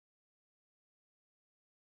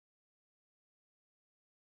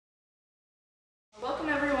Welcome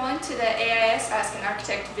everyone to the AIS Ask an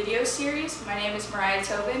Architect video series. My name is Mariah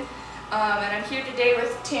Tobin, and I'm here today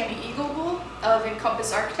with Tammy Eagle Bull of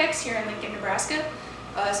Encompass Architects here in Lincoln, Nebraska.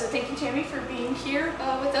 So thank you, Tammy, for being here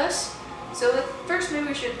with us. So first, maybe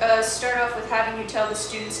we should start off with having you tell the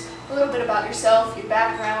students a little bit about yourself, your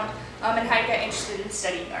background, and how you got interested in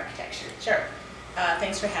studying architecture. Sure.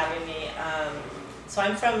 Thanks for having me. So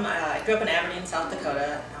I grew up in Aberdeen, South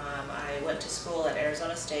Dakota. I went to school at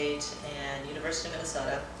Arizona State and University of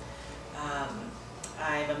Minnesota.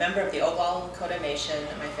 I'm a member of the Oglala Lakota Nation.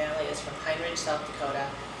 My family is from Pine Ridge, South Dakota.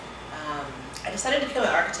 I decided to become an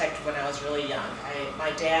architect when I was really young.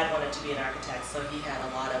 My dad wanted to be an architect, so he had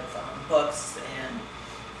a lot of books and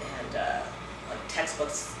like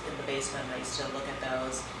textbooks in the basement. I used to look at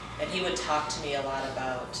those, and he would talk to me a lot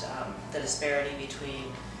about the disparity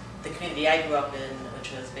between the community I grew up in,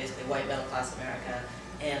 which was basically white middle-class America,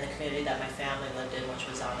 and the community that my family lived in, which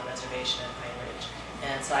was on the reservation in Pine Ridge.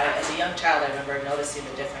 And so as a young child, I remember noticing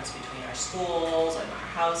the difference between our schools and our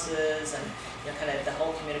houses, and kind of the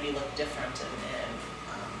whole community looked different.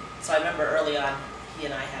 So I remember early on, he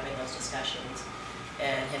and I having those discussions,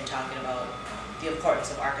 and him talking about the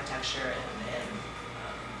importance of architecture and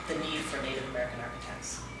the need for Native American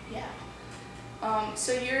architects. Yeah.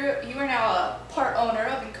 So you are now a part owner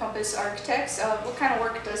of Encompass Architects. What kind of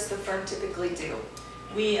work does the firm typically do?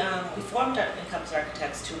 We formed Encompass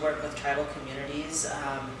Architects to work with tribal communities,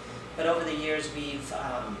 but over the years we've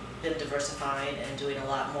been diversifying and doing a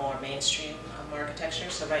lot more mainstream architecture.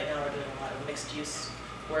 So right now we're doing a lot of mixed use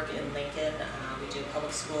work in Lincoln. We do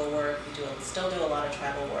public school work. We still do a lot of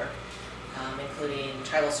tribal work, including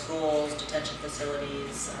tribal schools, detention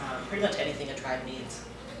facilities, pretty much anything a tribe needs.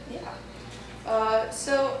 Yeah.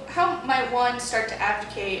 So how might one start to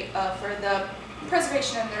advocate for the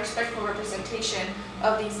preservation and the respectful representation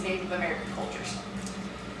of these Native American cultures?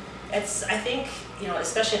 I think,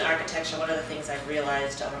 especially in architecture, one of the things I've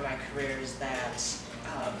realized over my career is that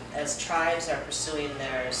as tribes are pursuing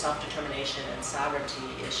their self-determination and sovereignty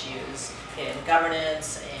issues in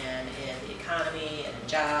governance and in the economy and in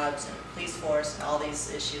jobs and police force and all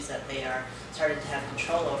these issues that they are starting to have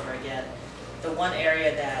control over again, the one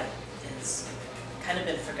area that is kind of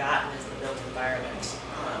been forgotten is the built environment.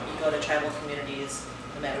 You go to tribal communities,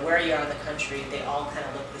 no matter where you are in the country, they all kind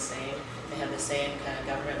of look the same. They have the same kind of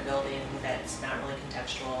government building that's not really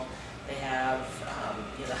contextual. They have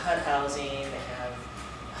the HUD housing. They have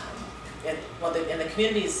and the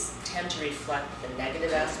communities tend to reflect the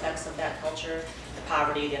negative aspects of that culture, the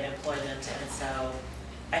poverty, the unemployment, and so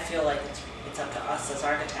I feel like it's up to us as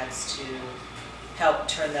architects to help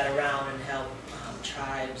turn that around and help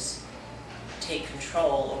tribes take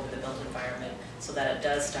control over the built environment so that it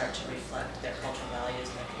does start to reflect their cultural values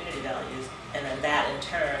and their community values, and then that in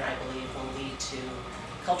turn, I believe, will lead to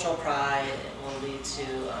cultural pride. It will lead to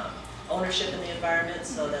ownership in the environment,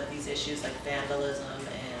 so that these issues like vandalism and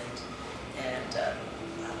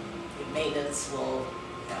maintenance will.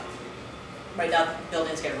 Right now,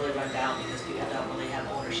 buildings get really run down because people don't really have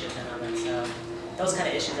ownership in them, and so those kind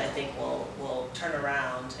of issues I think will turn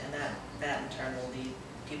around, and that in turn will lead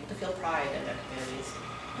people to feel pride in their communities.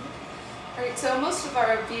 All right, so most of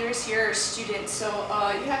our viewers here are students, so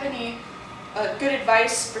you have any good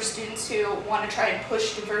advice for students who want to try and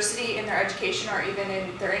push diversity in their education or even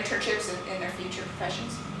in their internships and in their future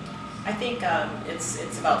professions? I think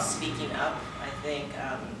it's about speaking up. I think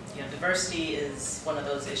diversity is one of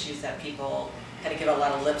those issues that people kind of give a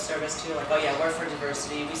lot of lip service to, like, oh yeah, we're for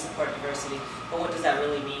diversity, we support diversity, but what does that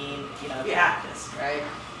really mean, in practice, right?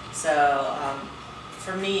 So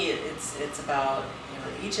for me, it's about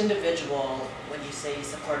each individual. When you say you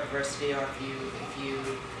support diversity, or if you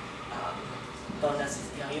don't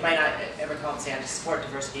necessarily, you might not ever come and say I support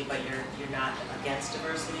diversity, but you're not against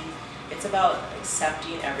diversity. It's about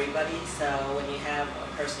accepting everybody. So when you have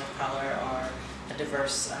a person of color or a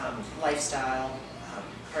diverse lifestyle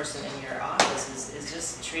person in your office, is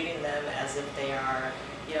just treating them as if they are,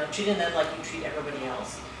 treating them like you treat everybody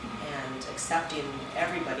else, and accepting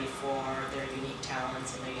everybody for their unique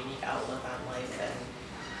talents and their unique outlook on life,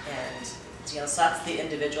 and so that's the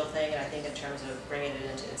individual thing. And I think in terms of bringing it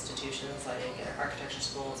into institutions like architecture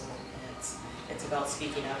schools, and it's about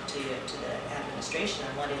speaking up to the administration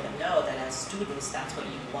and letting them know that as students, that's what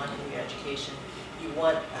you want in your education. You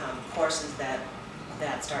want courses that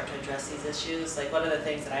start to address these issues. Like, one of the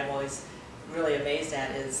things that I'm always really amazed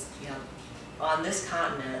at is, on this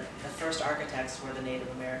continent, the first architects were the Native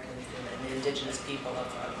Americans and the indigenous people of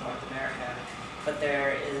North America. but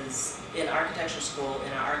there is, in architecture school,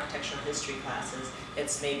 in our architectural history classes,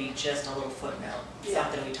 it's maybe just a little footnote,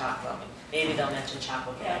 something we talk about. Maybe they'll mention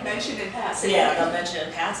Chapo Canyon. Yeah, mention in passing. Yeah, they'll mention it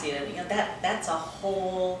in passing, and that's a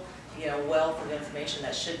whole wealth of information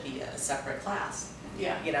that should be a separate class.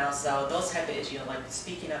 Yeah. So those type of issues, like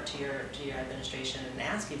speaking up to your administration and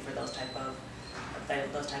asking for those type of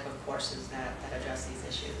courses that address these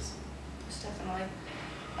issues. Most definitely.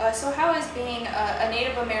 So how has being a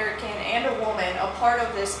Native American and a woman a part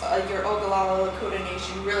of this, your Ogallala Lakota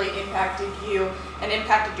Nation, really impacted you and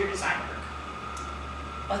impacted your design work?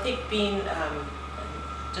 Well, I think being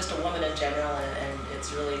just a woman in general, and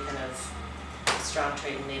it's really kind of a strong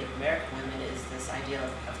trait in Native American women, is this idea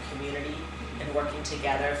of community and working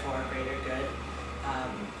together for a greater good.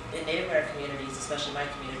 In Native American communities, especially my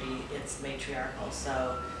community, it's matriarchal,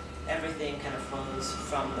 so everything kind of flows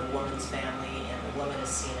from the woman's family, and the woman is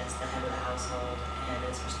seen as the head of the household and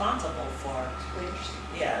is responsible for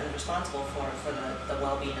the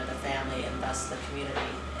well-being of the family and thus the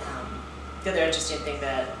community. The other interesting thing is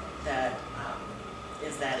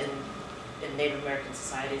that in Native American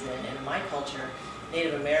societies and in my culture,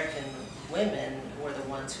 Native American women were the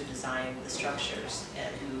ones who designed the structures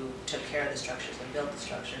and who took care of the structures and built the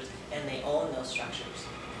structures, and they own those structures.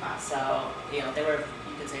 So they were,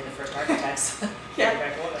 you could say, the first architects. Native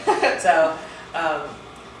American women. So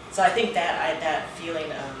I think that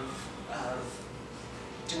feeling of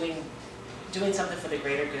doing something for the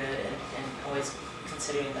greater good and always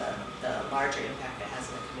considering the larger impact it has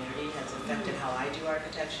in the community has affected how I do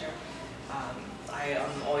architecture. I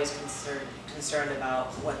am always concerned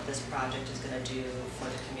about what this project is going to do for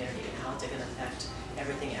the community and how it's going to affect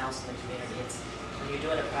everything else in the community. When you're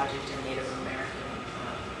doing a project in Native American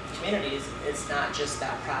communities, it's not just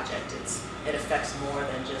that project. It affects more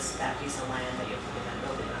than just that piece of land that you're putting that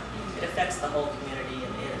building on. It affects the whole community,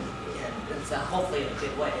 and it's hopefully in a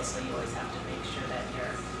good way. So you always have to make sure that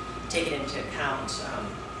you're taking into account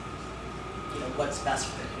what's best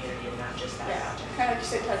for the community and not just that project. Kind of like you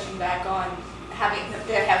said, touching back on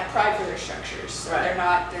they have pride for their structures, so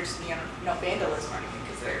there's no vandalism or anything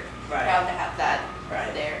because they're proud to have that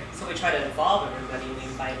there. So we try to involve everybody. We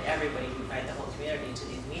invite the whole community to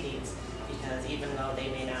these meetings, because even though they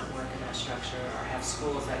may not work in that structure or have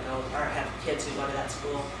schools that go, or have kids who go to that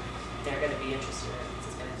school, they're going to be interested in it because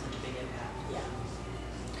it's going to have such a big impact. Yeah.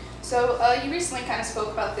 So you recently kind of spoke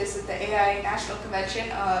about this at the AI National Convention.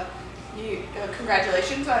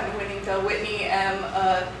 Congratulations on winning the Whitney M.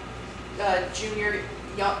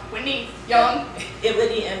 Whitney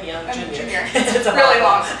M. Young Jr. It's really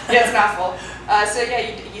long. Yeah, it's a mouthful. So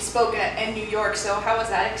you spoke in New York. So how was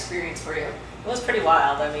that experience for you? It was pretty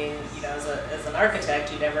wild. I mean, as an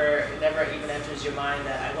architect, it never even enters your mind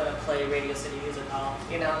that I want to play Radio City Music Hall.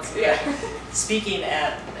 Speaking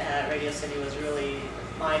at Radio City was really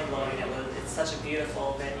mind blowing. It's such a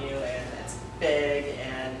beautiful venue, and it's big,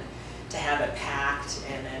 and to have it packed,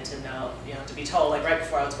 and then to know, to be told, like right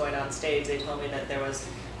before I was going on stage, they told me that there was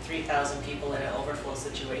 3,000 people in an overflow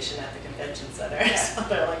situation at the convention center. Yeah. So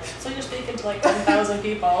they're like, so you're speaking to like 10,000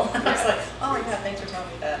 people? I was like, oh my God, thanks for telling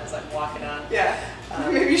me that. I was like walking on. Yeah.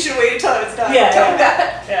 Maybe you should wait until it's done.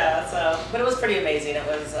 Yeah. But it was pretty amazing. It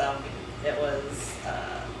was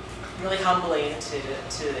really humbling to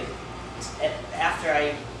after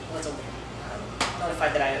I was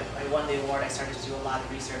notified that I won the award, I started to do a lot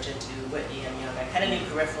of research into Whitney, and I kind of knew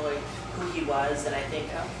peripherally who he was, and I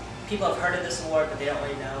think people have heard of this award, but they don't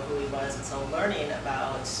really know who he was, and so learning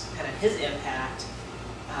about kind of his impact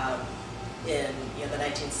in the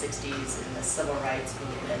 1960s in the civil rights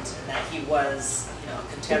movement, and that he was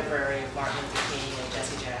a contemporary of Martin Luther King and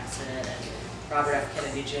Jesse Jackson and Robert F.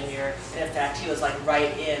 Kennedy Jr. And in fact, he was like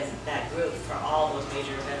right in that group for all those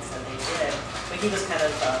major events that they did. But he was kind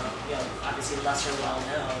of, obviously lesser well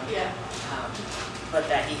known. Yeah. But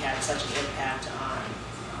that he had such an impact on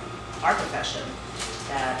our profession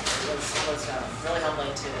that it was really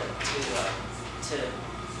humbling to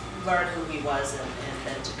learn who he was and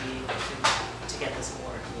then to get this award.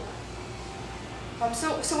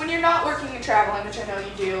 So when you're not working and traveling, which I know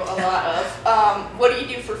you do a lot of, what do you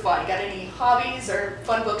do for fun? Got any hobbies or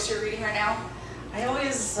fun books you're reading right now? I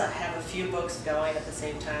always have a few books going at the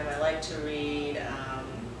same time. I like to read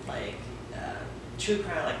true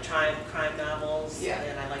crime, like crime novels,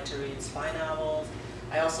 and I like to read spy novels.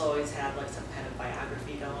 I also always have like some kind of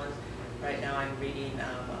biography going. Right now I'm reading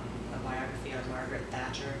a biography on Margaret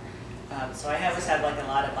Thatcher. So I always have like a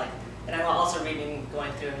lot of and I'm also going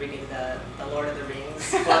through and reading the Lord of the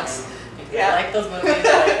Rings books. I like those movies,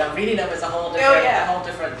 but reading them is a whole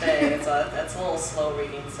different thing. And so that's a little slow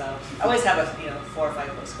reading, so I always have 4 or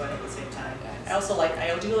 5 books going at the same time.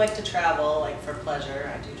 I do like to travel, like for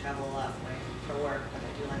pleasure. I do travel a lot for work, but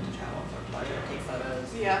I do like to travel for pleasure, take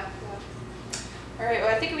photos. Yeah. All right,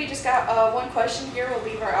 well, I think we just got one question here we'll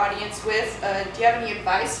leave our audience with. Do you have any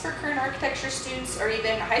advice for current architecture students or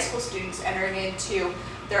even high school students entering into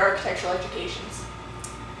their architectural educations?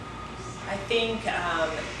 I think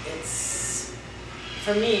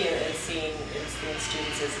for me, seeing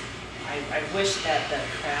students is, I wish that the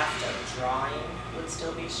craft of drawing would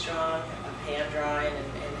still be strong, of hand drawing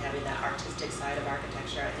and having that artistic side of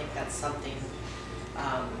architecture. I think that's something,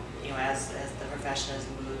 as the profession has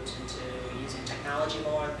moved into using technology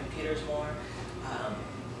more, computers more,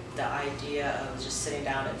 the idea of just sitting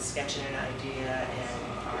down and sketching an idea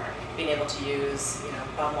or being able to use,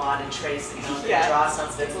 bum wad and trace, and draw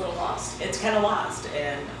something. It's a little lost. It's kind of lost,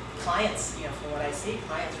 and clients, from what I see,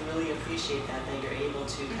 clients really appreciate that you're able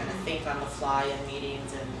to kind of think on the fly in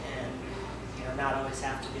meetings and not always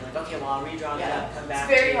have to be like, okay, well, I'll redraw that and come back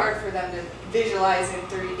to It's very hard for them to visualize in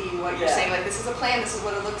 3D what you're saying, like this is a plan, this is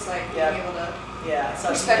what it looks like, being able to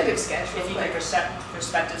so perspective sketch. If you can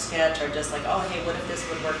perspective sketch, or just like, oh, hey, what if this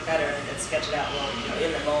would work better, and sketch it out, well,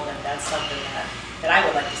 in the moment, that's something that I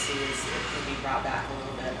would like to see is it could be brought back a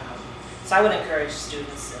little bit. So I would encourage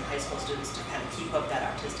students and high school students to kind of keep up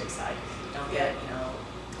that artistic side. Don't get,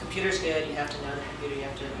 computer's good, you have to know the computer, you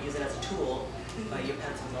have to use it as a tool, but your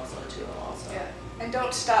pencil's also a tool also. Yeah, and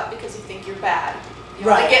don't stop because you think you're bad. You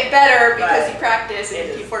want to get better because you practice and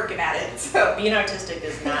you keep working at it. So being artistic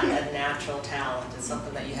is not a natural talent, it's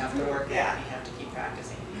something that you have to work at, you have to keep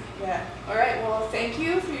practicing. Yeah, all right, well, thank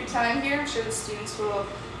you for your time here. I'm sure the students will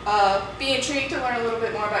be intrigued to learn a little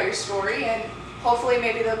bit more about your story, and hopefully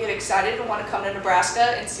maybe they'll get excited and want to come to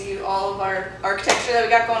Nebraska and see all of our architecture that we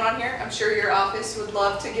got going on here. I'm sure your office would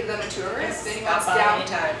love to give them a tour if anyone's down.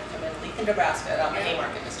 Anytime. I'm in Lincoln, Nebraska, out in the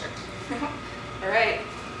Haymarket District. All right.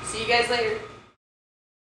 See you guys later.